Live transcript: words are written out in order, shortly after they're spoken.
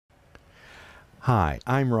Hi,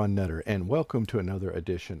 I'm Ron Nutter, and welcome to another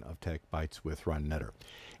edition of Tech Bites with Ron Nutter.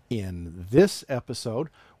 In this episode,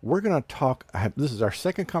 we're going to talk, this is our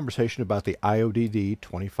second conversation about the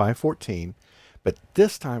IODD-2541, but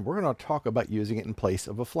this time we're going to talk about using it in place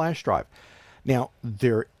of a flash drive. Now,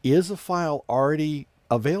 there is a file already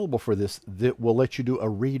available for this that will let you do a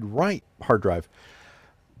read-write hard drive,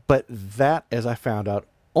 but that, as I found out,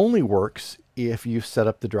 only works if you set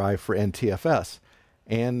up the drive for NTFS.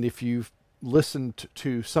 And if you've listened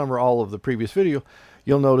to some or all of the previous video,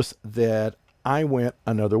 you'll notice that I went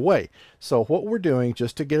another way. So what we're doing,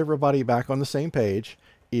 just to get everybody back on the same page,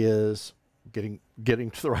 is getting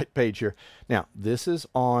to the right page here. Now, this is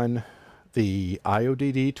on the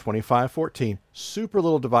IODD-2541, super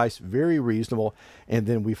little device, very reasonable. And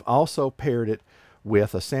then we've also paired it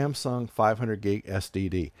with a Samsung 500 gig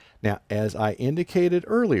SSD. Now, as I indicated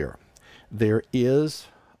earlier, there is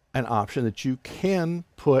an option that you can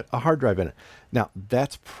put a hard drive in it. Now,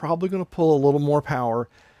 that's probably going to pull a little more power,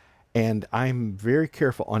 and I'm very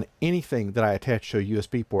careful on anything that I attach to a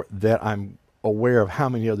USB port that I'm aware of how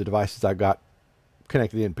many other devices I've got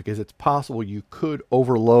connected in, because it's possible you could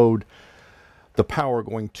overload the power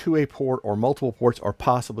going to a port or multiple ports, or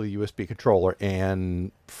possibly a USB controller,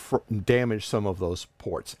 and damage some of those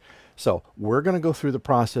ports. So we're going to go through the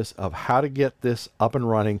process of how to get this up and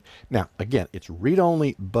running. Now, again, it's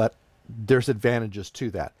read-only, but there's advantages to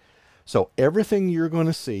that. So everything you're going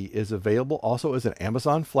to see is available also as an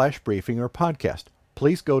Amazon Flash briefing or podcast.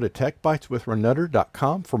 Please go to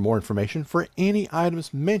techbiteswithronnutter.com for more information for any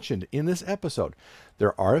items mentioned in this episode.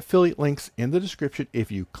 There are affiliate links in the description.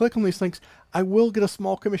 If you click on these links, I will get a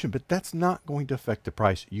small commission, but that's not going to affect the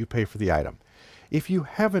price you pay for the item. If you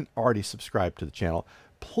haven't already subscribed to the channel,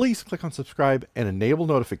 please click on subscribe and enable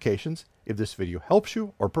notifications. If this video helps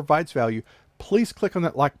you or provides value, please click on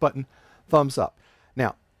that like button, thumbs up.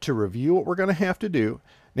 Now, to review what we're going to have to do,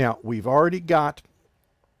 now we've already got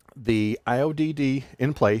the IODD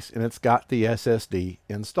in place and it's got the SSD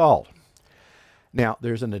installed. Now,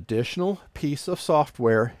 there's an additional piece of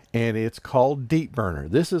software and it's called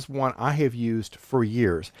DeepBurner. This is one I have used for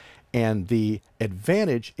years, and the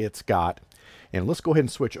advantage it's got, and let's go ahead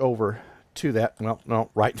and switch over to that. Well, no,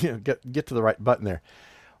 right, get to the right button there.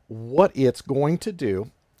 What it's going to do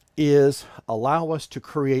is allow us to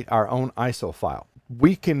create our own ISO file.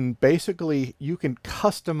 We can basically, you can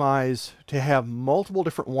customize to have multiple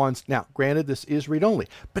different ones. Now, granted, this is read-only,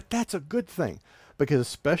 but that's a good thing, because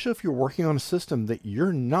especially if you're working on a system that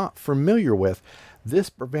you're not familiar with, this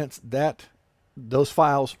prevents those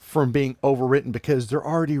files from being overwritten because they're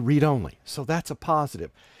already read-only. So that's a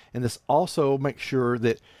positive. And this also makes sure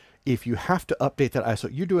that if you have to update that ISO,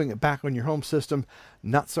 you're doing it back on your home system,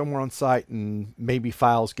 not somewhere on site, and maybe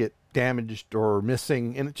files get damaged or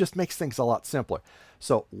missing, and it just makes things a lot simpler.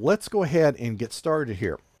 So let's go ahead and get started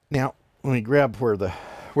here. Now, let me grab where the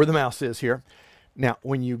mouse is here. Now,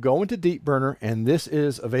 when you go into DeepBurner, and this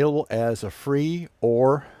is available as a free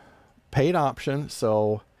or paid option.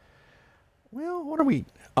 So, well, what are we?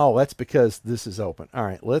 Oh, that's because this is open. All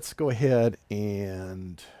right, let's go ahead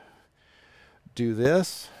and do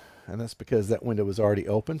this. And that's because that window was already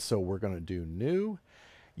open. So we're going to do new.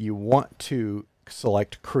 You want to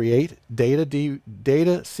select create data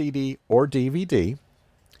CD or DVD.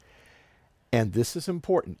 And this is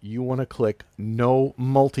important. You want to click no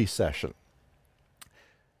multi-session.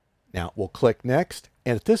 Now we'll click next.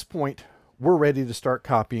 And at this point, we're ready to start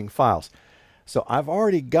copying files. So I've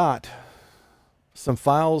already got some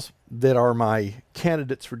files that are my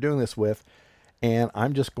candidates for doing this with. And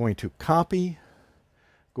I'm just going to copy,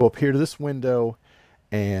 go up here to this window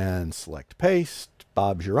and select paste.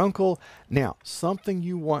 Bob's your uncle. Now, something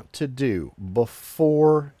you want to do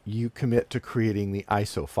before you commit to creating the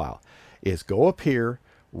ISO file is go up here,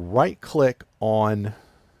 right click on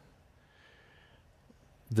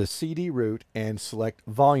the CD root and select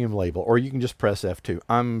volume label, or you can just press F2.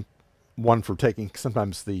 I'm one for taking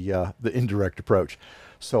sometimes the indirect approach.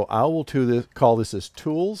 So I will call this as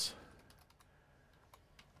Tools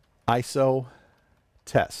ISO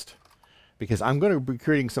Test, because I'm going to be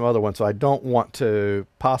creating some other ones, so I don't want to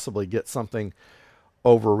possibly get something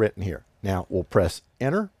overwritten here. Now we'll press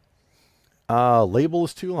enter. Label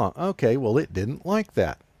is too long. Okay, well, it didn't like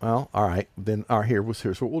that. Well, all right, then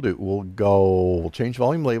here's what we'll do. We'll change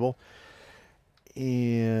volume label,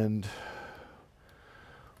 and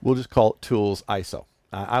we'll just call it Tools ISO.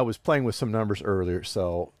 I was playing with some numbers earlier,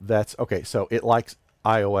 so that's okay. So it likes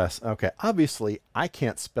iOS. Okay, obviously I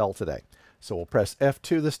can't spell today, so we'll press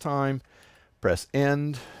F2 this time, press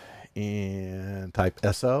end, and type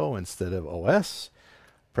SO instead of OS.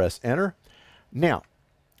 Press enter. Now,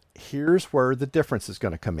 here's where the difference is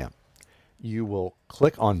going to come in. you will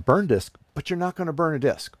click on Burn Disk, but you're not going to burn a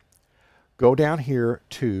disk. Go down here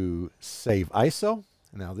to Save ISO.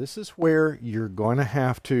 Now this is where you're going to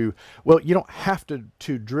have to, well, you don't have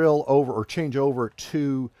to drill over or change over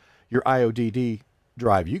to your IODD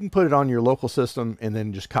drive. You can put it on your local system and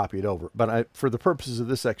then just copy it over. But for the purposes of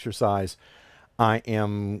this exercise, I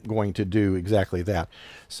am going to do exactly that.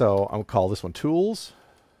 So I'll call this one Tools,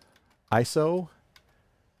 ISO,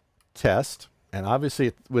 Test. And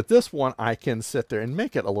obviously with this one, I can sit there and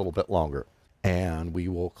make it a little bit longer. And we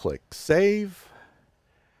will click Save.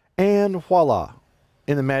 And voila.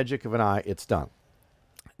 In the magic of an eye, it's done.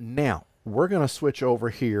 Now, we're going to switch over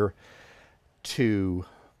here to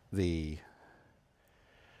the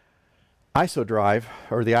ISO drive,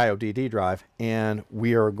 or the IODD drive, and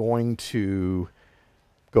we are going to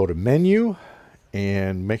go to Menu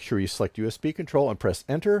and make sure you select USB control and press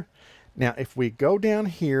Enter. Now, if we go down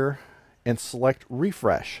here and select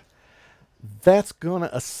Refresh, that's going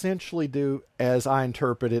to essentially do, as I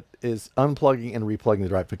interpret it, is unplugging and replugging the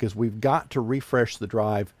drive, because we've got to refresh the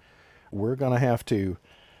drive. We're going to have to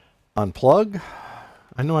unplug.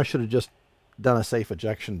 I know I should have just done a safe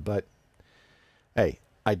ejection, but hey,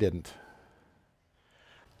 I didn't.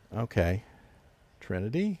 Okay,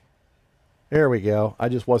 Trinity. There we go. I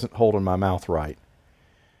just wasn't holding my mouth right.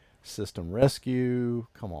 System rescue.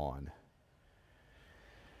 Come on.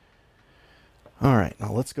 All right,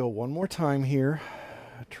 now let's go one more time here.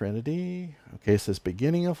 Trinity. Okay, it says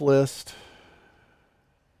beginning of list.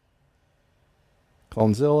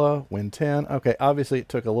 Clonezilla, Win 10. Okay, obviously it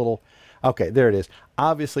took a little. Okay, there it is.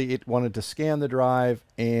 Obviously it wanted to scan the drive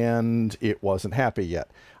and it wasn't happy yet.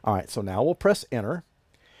 All right, so now we'll press Enter.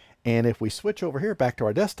 And if we switch over here back to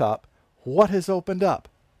our desktop, what has opened up?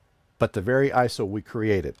 But the very ISO we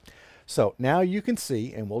created. So now you can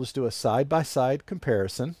see, and we'll just do a side-by-side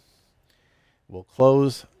comparison. We'll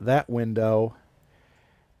close that window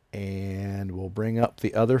and we'll bring up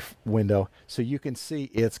the other window. So you can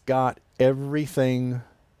see it's got everything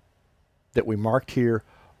that we marked here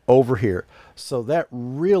over here. So that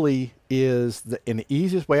really is and the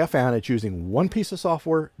easiest way I found it's using one piece of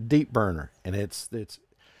software, DeepBurner, and it's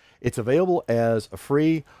available as a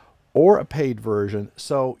free or a paid version.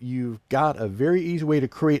 So you've got a very easy way to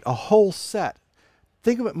create a whole set.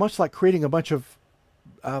 Think of it much like creating a bunch of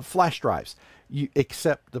flash drives.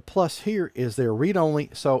 Except the plus here is they're read-only.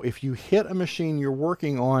 So if you hit a machine you're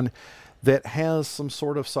working on that has some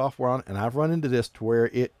sort of software on it, and I've run into this to where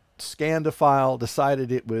it scanned a file, decided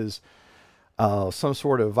it was some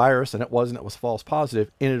sort of virus, and it wasn't, it was false positive,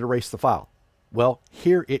 and it erased the file. Well,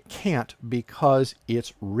 here it can't because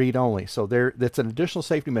it's read-only. So that's an additional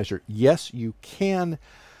safety measure. Yes, you can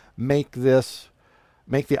make the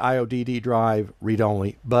IODD drive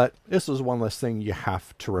read-only, but this is one less thing you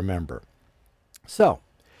have to remember. So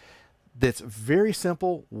that's very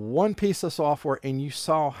simple, one piece of software, and you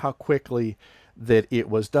saw how quickly that it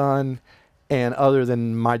was done. And other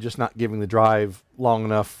than my just not giving the drive long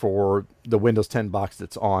enough for the Windows 10 box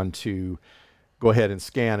that's on to go ahead and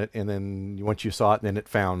scan it, and then once you saw it, then it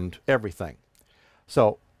found everything.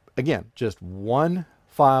 So again, just one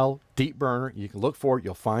file, DeepBurner. You can look for it.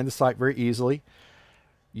 You'll find the site very easily.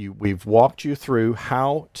 We've walked you through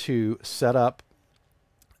how to set up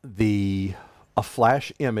a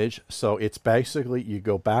flash image. So it's basically, you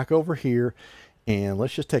go back over here and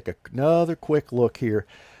let's just take another quick look here.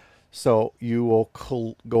 So you will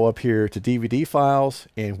go up here to DVD files,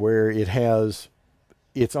 and where it has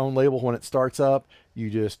its own label when it starts up, you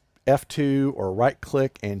just F2 or right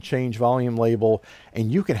click and change volume label, and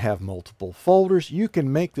you can have multiple folders. You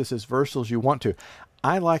can make this as versatile as you want to.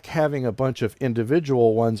 I like having a bunch of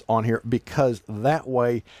individual ones on here because that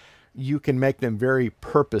way you can make them very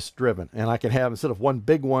purpose driven, and I can have, instead of one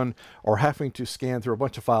big one or having to scan through a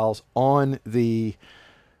bunch of files on the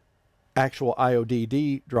actual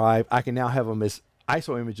IODD drive, I can now have them as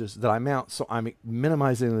ISO images that I mount, so I'm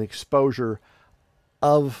minimizing the exposure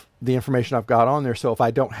of the information I've got on there. So if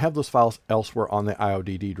I don't have those files elsewhere on the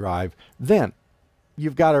IODD drive, then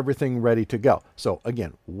you've got everything ready to go. So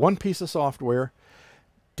again, one piece of software,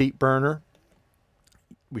 DeepBurner.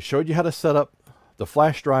 We showed you how to set up the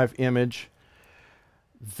flash drive image.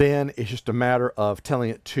 Then it's just a matter of telling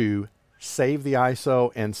it to save the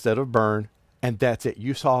ISO instead of burn, and that's it.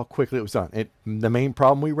 You saw how quickly it was done. The main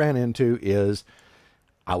problem we ran into is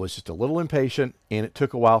I was just a little impatient, and it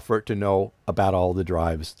took a while for it to know about all the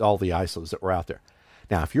drives, all the ISOs that were out there.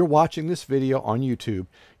 Now, if you're watching this video on YouTube,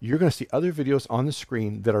 you're going to see other videos on the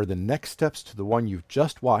screen that are the next steps to the one you've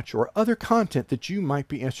just watched, or other content that you might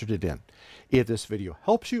be interested in. If this video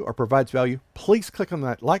helps you or provides value, please click on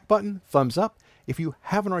that like button, thumbs up. If you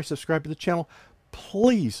haven't already subscribed to the channel,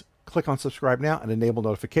 please click on subscribe now and enable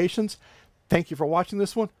notifications. Thank you for watching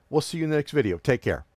this one. We'll see you in the next video. Take care.